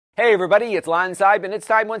Hey everybody, it's Lon Seib, and it's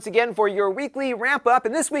time once again for your weekly wrap-up.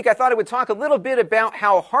 And this week I thought I would talk a little bit about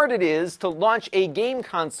how hard it is to launch a game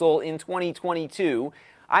console in 2022.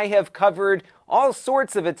 I have covered all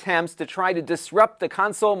sorts of attempts to try to disrupt the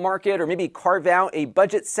console market or maybe carve out a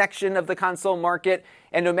budget section of the console market.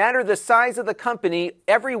 And no matter the size of the company,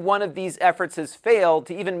 every one of these efforts has failed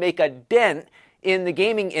to even make a dent in the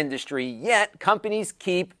gaming industry, yet companies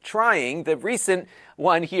keep trying. The recent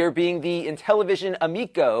one here being the Intellivision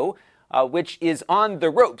Amico, which is on the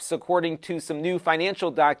ropes, according to some new financial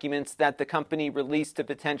documents that the company released to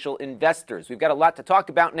potential investors. We've got a lot to talk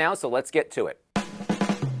about now, so let's get to it.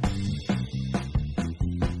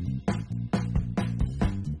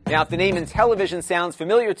 Now, if the name Intellivision sounds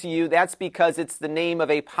familiar to you, that's because it's the name of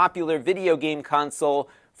a popular video game console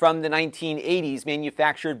from the 1980s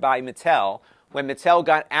manufactured by Mattel. When Mattel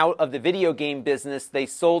got out of the video game business, they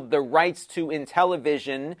sold the rights to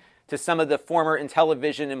Intellivision to some of the former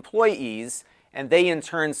Intellivision employees, and they in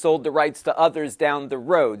turn sold the rights to others down the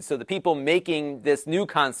road. So the people making this new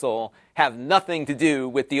console have nothing to do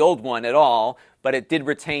with the old one at all, but it did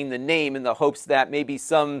retain the name in the hopes that maybe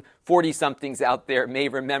some 40-somethings out there may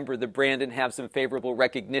remember the brand and have some favorable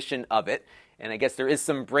recognition of it. And I guess there is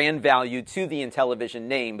some brand value to the Intellivision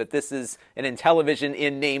name, but this is an Intellivision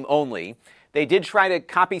in name only. They did try to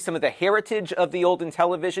copy some of the heritage of the old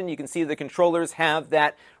Intellivision. You can see the controllers have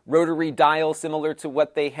that rotary dial similar to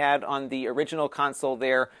what they had on the original console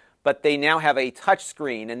there, but they now have a touch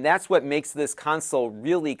screen, and that's what makes this console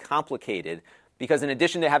really complicated, because in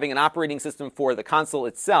addition to having an operating system for the console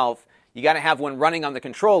itself, you got to have one running on the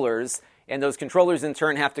controllers, and those controllers in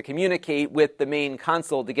turn have to communicate with the main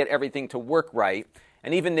console to get everything to work right.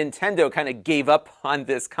 And even Nintendo kind of gave up on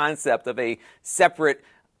this concept of a separate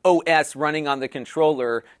OS running on the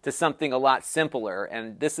controller to something a lot simpler.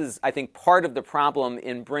 And this is, I think, part of the problem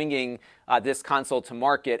in bringing this console to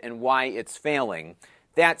market and why it's failing.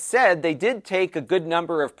 That said, they did take a good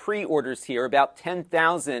number of pre-orders here, about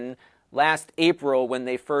 10,000 last April when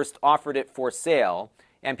they first offered it for sale.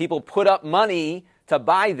 And people put up money to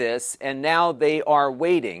buy this, and now they are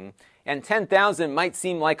waiting. And 10,000 might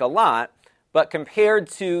seem like a lot, but compared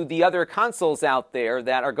to the other consoles out there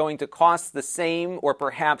that are going to cost the same or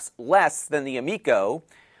perhaps less than the Amico,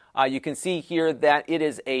 you can see here that it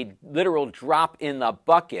is a literal drop in the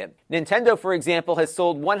bucket. Nintendo, for example, has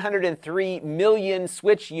sold 103 million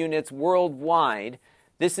Switch units worldwide.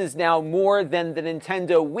 This is now more than the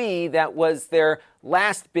Nintendo Wii that was their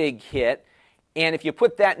last big hit. And if you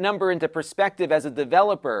put that number into perspective as a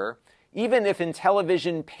developer, even if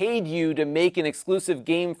Intellivision paid you to make an exclusive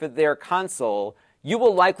game for their console, you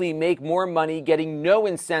will likely make more money getting no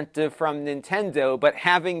incentive from Nintendo, but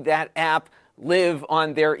having that app live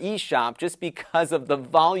on their eShop just because of the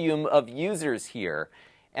volume of users here.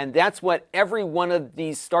 And that's what every one of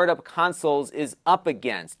these startup consoles is up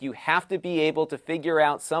against. You have to be able to figure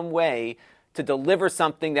out some way to deliver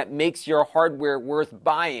something that makes your hardware worth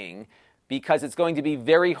buying, because it's going to be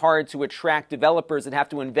very hard to attract developers that have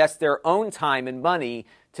to invest their own time and money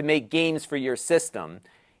to make games for your system.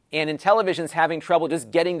 And Intellivision's having trouble just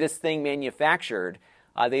getting this thing manufactured.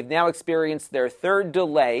 They've now experienced their third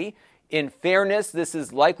delay. In fairness, this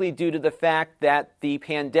is likely due to the fact that the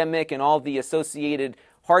pandemic and all the associated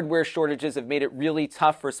hardware shortages have made it really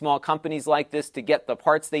tough for small companies like this to get the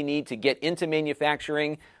parts they need to get into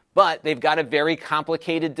manufacturing. But they've got a very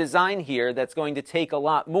complicated design here that's going to take a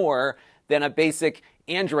lot more than a basic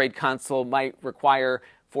Android console might require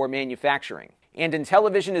for manufacturing. And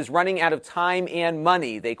Intellivision is running out of time and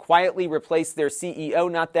money. They quietly replaced their CEO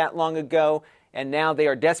not that long ago, and now they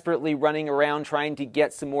are desperately running around trying to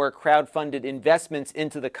get some more crowd-funded investments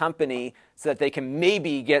into the company so that they can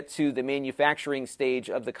maybe get to the manufacturing stage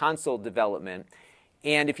of the console development.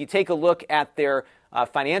 And if you take a look at their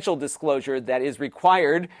financial disclosure that is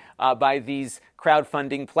required by these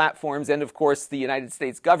crowdfunding platforms and, of course, the United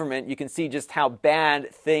States government, you can see just how bad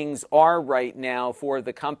things are right now for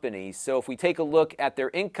the company. So if we take a look at their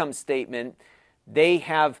income statement, they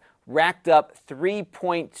have racked up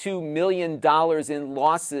 $3.2 million in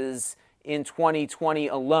losses in 2020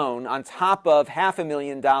 alone, on top of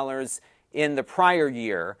 $500,000 in the prior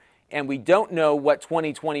year. And we don't know what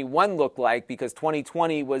 2021 looked like, because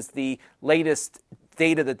 2020 was the latest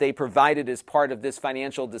data that they provided as part of this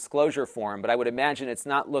financial disclosure form, but I would imagine it's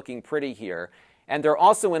not looking pretty here. And they're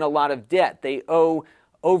also in a lot of debt. They owe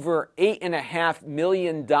over $8.5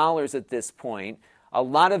 million at this point, a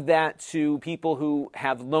lot of that to people who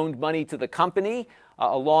have loaned money to the company,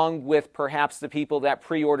 along with perhaps the people that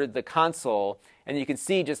pre-ordered the console. And you can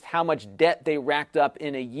see just how much debt they racked up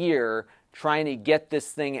in a year trying to get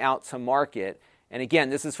this thing out to market. And again,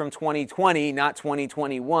 this is from 2020, not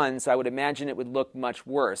 2021, so I would imagine it would look much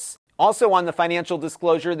worse. Also on the financial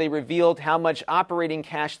disclosure, they revealed how much operating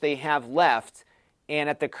cash they have left. And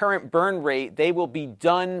at the current burn rate, they will be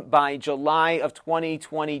done by July of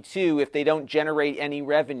 2022 if they don't generate any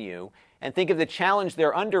revenue. And think of the challenge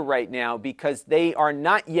they're under right now, because they are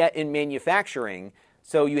not yet in manufacturing.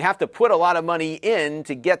 So you have to put a lot of money in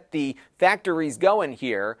to get the factories going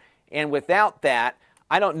here. And without that,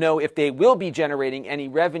 I don't know if they will be generating any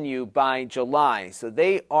revenue by July. So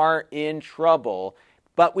they are in trouble.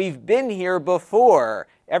 But we've been here before.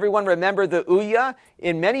 Everyone remember the Ouya?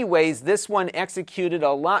 In many ways, this one executed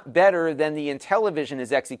a lot better than the Intellivision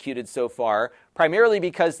has executed so far, primarily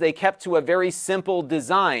because they kept to a very simple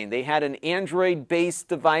design. They had an Android-based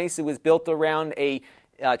device. It was built around a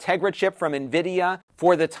Tegra chip from NVIDIA.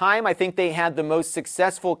 For the time, I think they had the most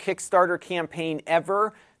successful Kickstarter campaign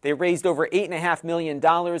ever. They raised over $8.5 million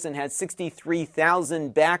and had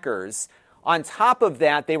 63,000 backers. On top of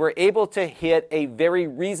that, they were able to hit a very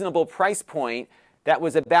reasonable price point that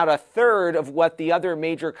was about a third of what the other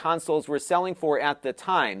major consoles were selling for at the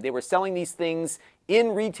time. They were selling these things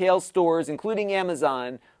in retail stores, including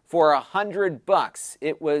Amazon, for $100.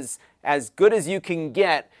 It was as good as you can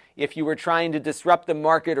get if you were trying to disrupt the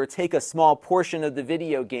market or take a small portion of the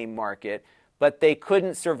video game market. But they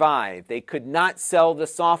couldn't survive. They could not sell the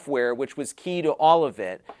software, which was key to all of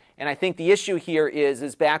it. And I think the issue here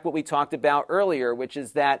is back what we talked about earlier, which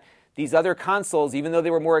is that these other consoles, even though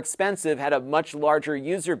they were more expensive, had a much larger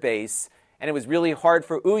user base. And it was really hard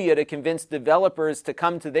for Ouya to convince developers to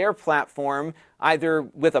come to their platform, either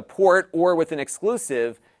with a port or with an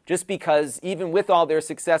exclusive, just because even with all their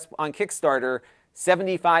success on Kickstarter,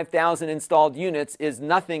 75,000 installed units is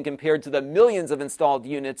nothing compared to the millions of installed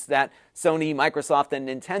units that Sony, Microsoft, and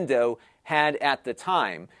Nintendo had at the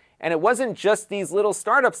time. And it wasn't just these little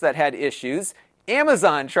startups that had issues.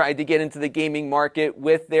 Amazon tried to get into the gaming market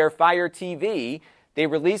with their Fire TV. They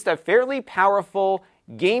released a fairly powerful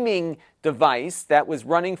gaming device that was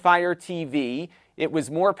running Fire TV. It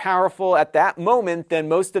was more powerful at that moment than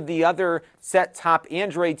most of the other set-top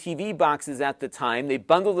Android TV boxes at the time. They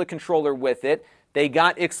bundled the controller with it. They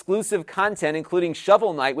got exclusive content, including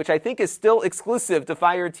Shovel Knight, which I think is still exclusive to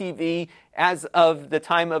Fire TV as of the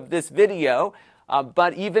time of this video.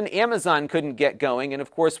 But even Amazon couldn't get going. And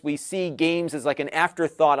of course, we see games as like an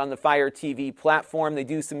afterthought on the Fire TV platform. They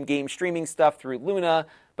do some game streaming stuff through Luna.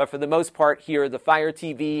 But for the most part here, the Fire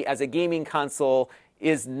TV as a gaming console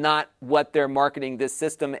is not what they're marketing this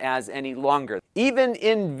system as any longer. Even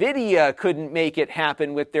NVIDIA couldn't make it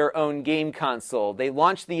happen with their own game console. They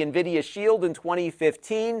launched the NVIDIA Shield in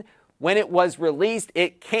 2015. When it was released,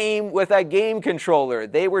 it came with a game controller.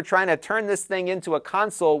 They were trying to turn this thing into a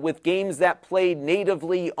console with games that played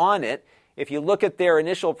natively on it. If you look at their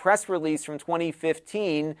initial press release from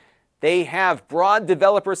 2015, they have broad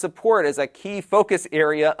developer support as a key focus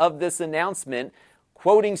area of this announcement,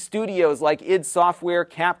 quoting studios like id Software,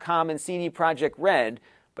 Capcom, and CD Projekt Red.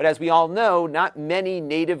 But as we all know, not many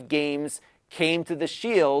native games came to the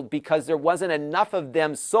Shield because there wasn't enough of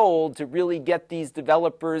them sold to really get these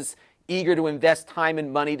developers eager to invest time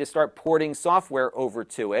and money to start porting software over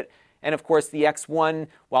to it. And of course, the X1,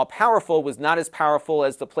 while powerful, was not as powerful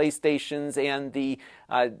as the PlayStations and the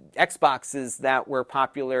Xboxes that were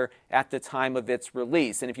popular at the time of its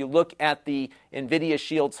release. And if you look at the NVIDIA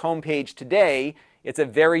Shield's homepage today, it's a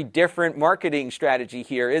very different marketing strategy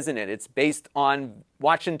here, isn't it? It's based on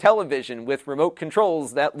watching television with remote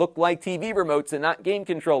controls that look like TV remotes and not game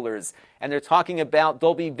controllers. And they're talking about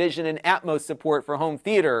Dolby Vision and Atmos support for home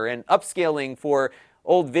theater and upscaling for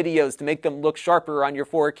old videos to make them look sharper on your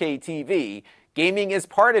 4K TV. Gaming is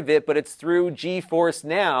part of it, but it's through GeForce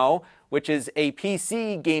Now, which is a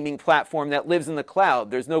PC gaming platform that lives in the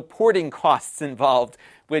cloud. There's no porting costs involved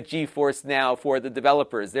with GeForce Now for the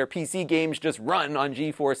developers. Their PC games just run on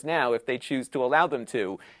GeForce Now if they choose to allow them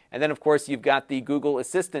to. And then, of course, you've got the Google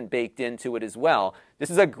Assistant baked into it as well. This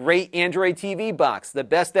is a great Android TV box, the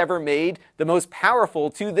best ever made, the most powerful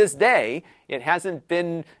to this day. It hasn't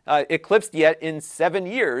been eclipsed yet in 7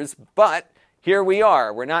 years, but here we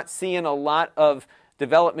are. We're not seeing a lot of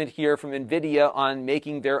development here from NVIDIA on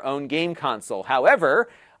making their own game console. However,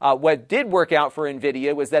 what did work out for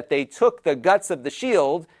NVIDIA was that they took the guts of the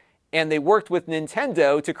Shield and they worked with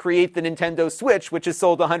Nintendo to create the Nintendo Switch, which has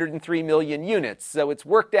sold 103 million units. So it's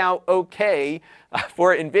worked out okay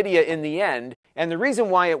for NVIDIA in the end. And the reason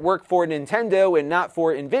why it worked for Nintendo and not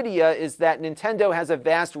for NVIDIA is that Nintendo has a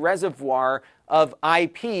vast reservoir of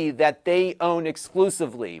IP that they own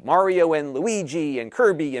exclusively. Mario and Luigi and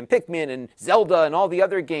Kirby and Pikmin and Zelda and all the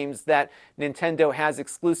other games that Nintendo has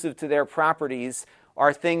exclusive to their properties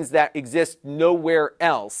are things that exist nowhere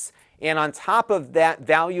else. And on top of that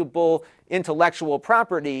valuable intellectual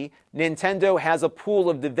property, Nintendo has a pool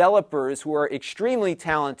of developers who are extremely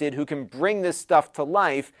talented, who can bring this stuff to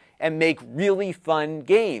life and make really fun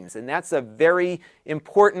games. And that's a very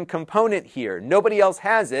important component here. Nobody else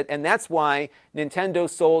has it, and that's why Nintendo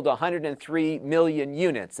sold 103 million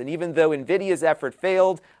units. And even though NVIDIA's effort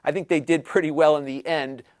failed, I think they did pretty well in the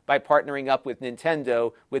end by partnering up with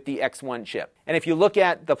Nintendo with the X1 chip. And if you look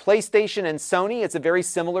at the PlayStation and Sony, it's a very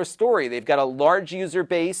similar story. They've got a large user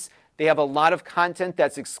base. They have a lot of content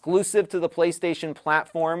that's exclusive to the PlayStation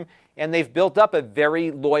platform, and they've built up a very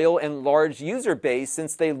loyal and large user base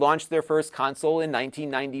since they launched their first console in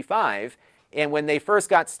 1995. And when they first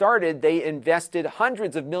got started, they invested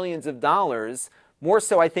hundreds of millions of dollars, more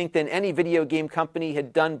so I think than any video game company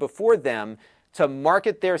had done before them, to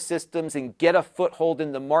market their systems and get a foothold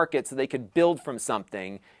in the market so they could build from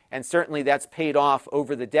something. And certainly that's paid off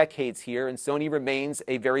over the decades here, and Sony remains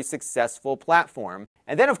a very successful platform.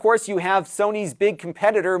 And then, of course, you have Sony's big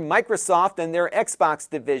competitor, Microsoft, and their Xbox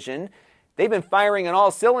division. They've been firing on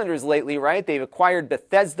all cylinders lately, right? They've acquired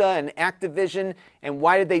Bethesda and Activision. And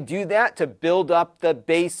why did they do that? To build up the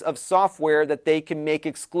base of software that they can make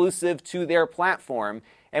exclusive to their platform.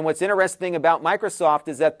 And what's interesting about Microsoft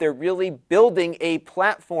is that they're really building a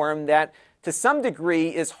platform that, to some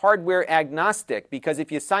degree, is hardware agnostic. Because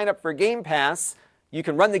if you sign up for Game Pass, you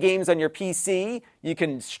can run the games on your PC, you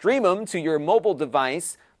can stream them to your mobile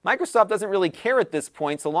device. Microsoft doesn't really care at this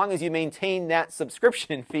point, so long as you maintain that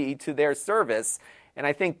subscription fee to their service. And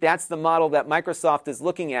I think that's the model that Microsoft is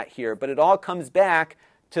looking at here. But it all comes back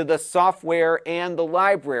to the software and the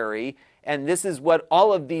library. And this is what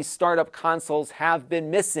all of these startup consoles have been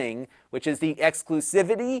missing, which is the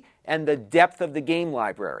exclusivity and the depth of the game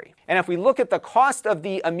library. And if we look at the cost of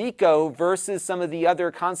the Amico versus some of the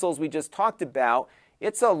other consoles we just talked about,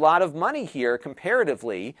 it's a lot of money here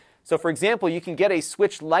comparatively. So for example, you can get a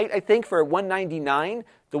Switch Lite, I think, for $199.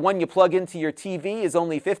 The one you plug into your TV is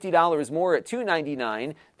only $50 more at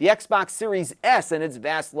 $299. The Xbox Series S and its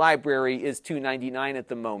vast library is $299 at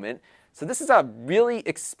the moment. So this is a really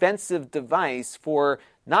expensive device for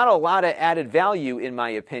not a lot of added value, in my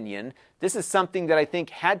opinion. This is something that I think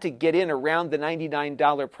had to get in around the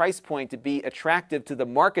 $99 price point to be attractive to the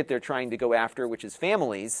market they're trying to go after, which is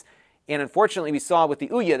families. And unfortunately, we saw with the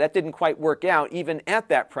Ouya, that didn't quite work out even at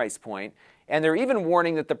that price point. And they're even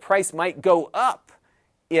warning that the price might go up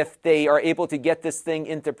if they are able to get this thing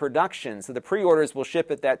into production. So the pre-orders will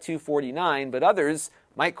ship at that $249, but others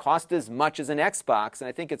might cost as much as an Xbox, and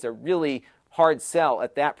I think it's a really hard sell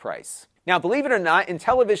at that price. Now, believe it or not,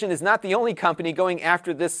 Intellivision is not the only company going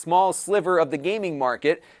after this small sliver of the gaming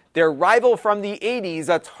market. Their rival from the 80s,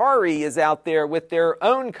 Atari, is out there with their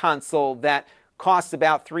own console that costs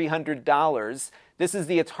about $300. This is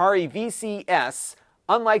the Atari VCS.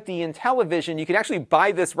 Unlike the Intellivision, you can actually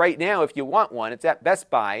buy this right now if you want one. It's at Best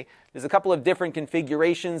Buy. There's a couple of different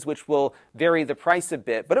configurations which will vary the price a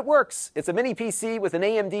bit, but it works. It's a mini PC with an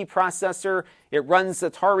AMD processor. It runs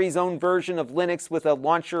Atari's own version of Linux with a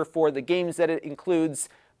launcher for the games that it includes,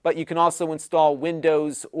 but you can also install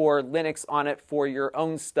Windows or Linux on it for your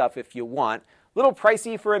own stuff if you want. A little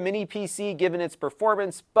pricey for a mini PC given its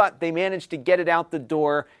performance, but they managed to get it out the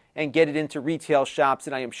door and get it into retail shops,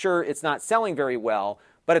 and I am sure it's not selling very well.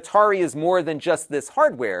 But Atari is more than just this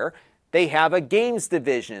hardware. They have a games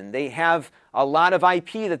division. They have a lot of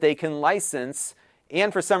IP that they can license,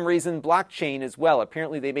 and for some reason, blockchain as well.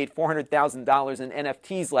 Apparently, they made $400,000 in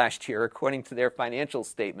NFTs last year, according to their financial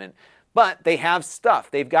statement. But they have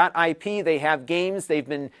stuff. They've got IP. They have games. They've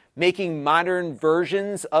been making modern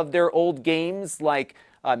versions of their old games, like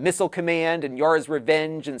Missile Command and Yara's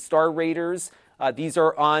Revenge and Star Raiders. These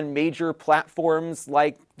are on major platforms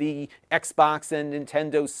like the Xbox and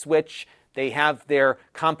Nintendo Switch. They have their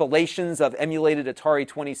compilations of emulated Atari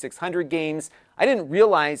 2600 games. I didn't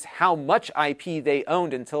realize how much IP they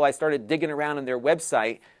owned until I started digging around on their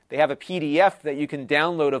website. They have a PDF that you can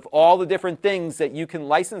download of all the different things that you can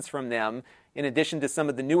license from them, in addition to some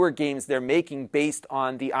of the newer games they're making based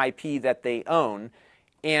on the IP that they own.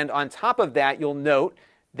 And on top of that, you'll note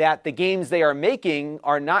that the games they are making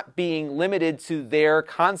are not being limited to their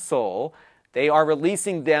console. They are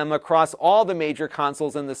releasing them across all the major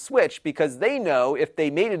consoles in the Switch because they know if they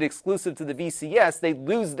made it exclusive to the VCS, they'd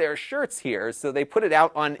lose their shirts here, so they put it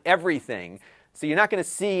out on everything. So you're not going to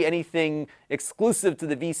see anything exclusive to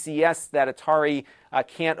the VCS that Atari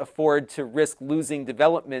can't afford to risk losing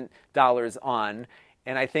development dollars on.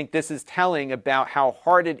 And I think this is telling about how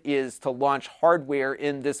hard it is to launch hardware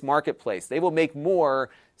in this marketplace. They will make more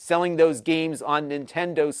selling those games on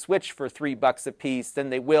Nintendo Switch for $3 a piece than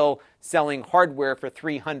they will selling hardware for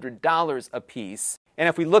 $300 a piece. And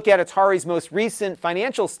if we look at Atari's most recent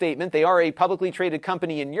financial statement, they are a publicly traded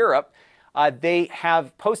company in Europe. They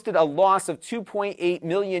have posted a loss of 2.8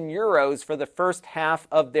 million euros for the first half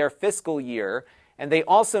of their fiscal year. And they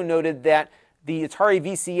also noted that the Atari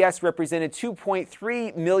VCS represented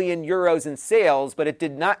 2.3 million euros in sales, but it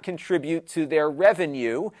did not contribute to their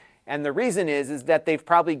revenue. And the reason is that they've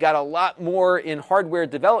probably got a lot more in hardware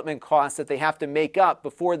development costs that they have to make up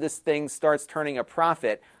before this thing starts turning a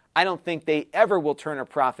profit. I don't think they ever will turn a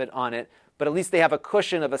profit on it, but at least they have a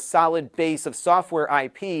cushion of a solid base of software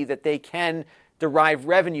IP that they can derive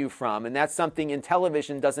revenue from, and that's something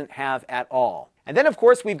Intellivision doesn't have at all. And then, of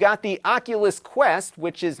course, we've got the Oculus Quest,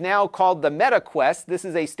 which is now called the Meta Quest. This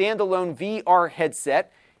is a standalone VR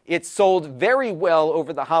headset. It sold very well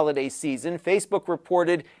over the holiday season. Facebook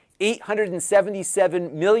reported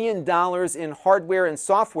 $877 million in hardware and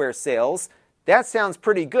software sales. That sounds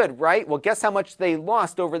pretty good, right? Well, guess how much they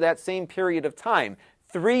lost over that same period of time?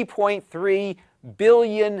 $3.3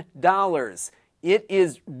 billion. It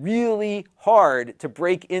is really hard to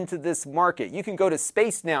break into this market. You can go to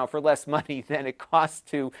space now for less money than it costs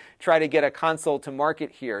to try to get a console to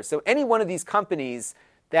market here. So any one of these companies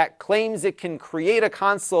that claims it can create a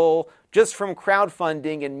console just from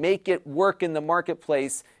crowdfunding and make it work in the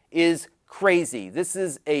marketplace is crazy. This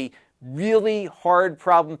is a really hard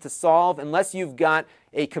problem to solve unless you've got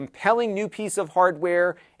a compelling new piece of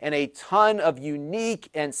hardware and a ton of unique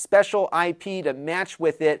and special IP to match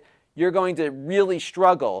with it. You're going to really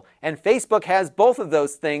struggle. And Facebook has both of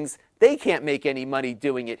those things. They can't make any money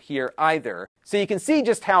doing it here either. So you can see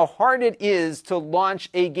just how hard it is to launch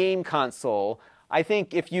a game console. I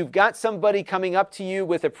think if you've got somebody coming up to you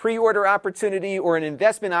with a pre-order opportunity or an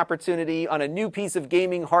investment opportunity on a new piece of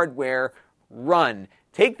gaming hardware, run.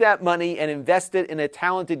 Take that money and invest it in a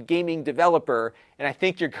talented gaming developer, and I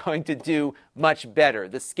think you're going to do much better.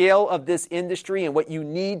 The scale of this industry and what you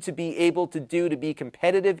need to be able to do to be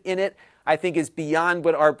competitive in it, I think is beyond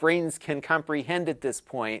what our brains can comprehend at this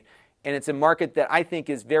point. And it's a market that I think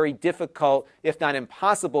is very difficult, if not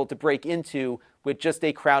impossible, to break into with just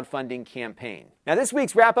a crowdfunding campaign. Now, this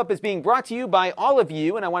week's wrap-up is being brought to you by all of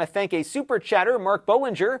you, and I want to thank a super chatter, Mark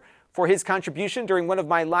Bollinger, for his contribution during one of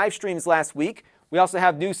my live streams last week. We also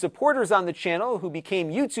have new supporters on the channel who became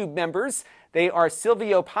YouTube members. They are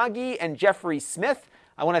Silvio Paggi and Jeffrey Smith.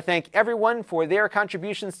 I want to thank everyone for their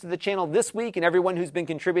contributions to the channel this week and everyone who's been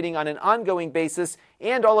contributing on an ongoing basis,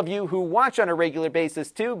 and all of you who watch on a regular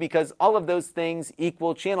basis too, because all of those things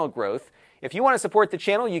equal channel growth. If you want to support the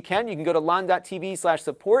channel, you can. You can go to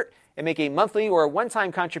lon.tv/support and make a monthly or a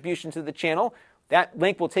one-time contribution to the channel. That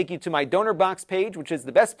link will take you to my donor box page, which is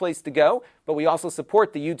the best place to go. But we also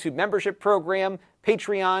support the YouTube membership program,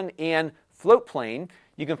 Patreon, and Floatplane.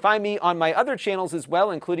 You can find me on my other channels as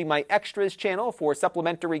well, including my Extras channel for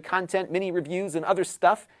supplementary content, mini reviews, and other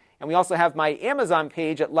stuff. And we also have my Amazon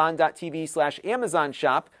page at lon.tv/Amazon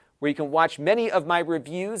shop, where you can watch many of my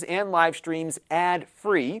reviews and live streams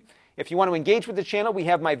ad-free. If you want to engage with the channel, we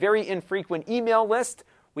have my very infrequent email list.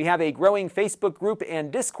 We have a growing Facebook group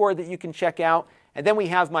and Discord that you can check out. And then we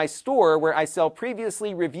have my store where I sell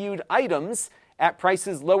previously reviewed items at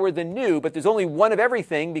prices lower than new, but there's only one of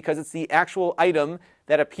everything because it's the actual item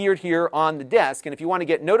that appeared here on the desk. And if you want to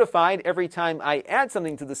get notified every time I add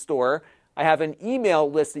something to the store, I have an email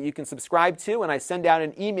list that you can subscribe to, and I send out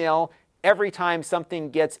an email every time something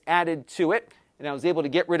gets added to it. And I was able to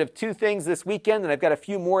get rid of 2 things this weekend, and I've got a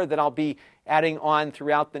few more that I'll be adding on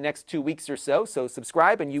throughout the next 2 weeks or so. So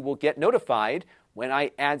subscribe and you will get notified when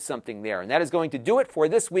I add something there. And that is going to do it for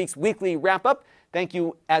this week's weekly wrap-up. Thank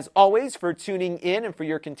you, as always, for tuning in and for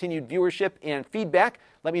your continued viewership and feedback.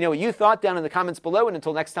 Let me know what you thought down in the comments below. And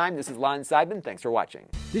until next time, this is Lon Seidman. Thanks for watching.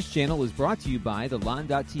 This channel is brought to you by the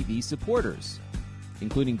Lon.TV supporters,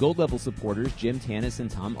 including gold-level supporters Jim Tanis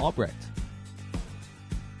and Tom Albrecht,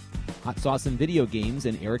 Hot Sauce and Video Games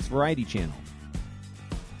and Eric's Variety Channel,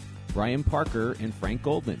 Brian Parker and Frank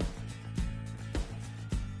Goldman,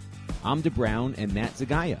 Amda Brown and Matt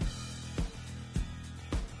Zagaya,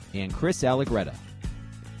 and Chris Allegretta.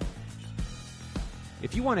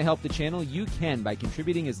 If you want to help the channel, you can by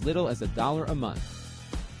contributing as little as $1 a month.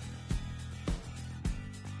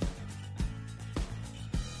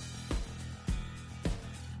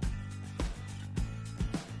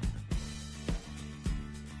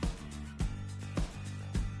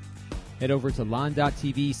 Head over to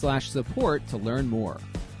lon.tv/support to learn more.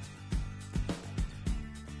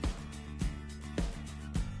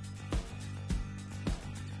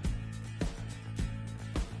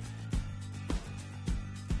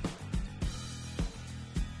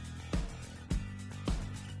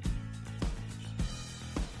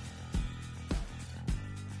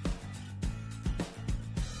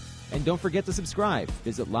 And don't forget to subscribe.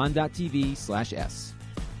 Visit lon.tv/s.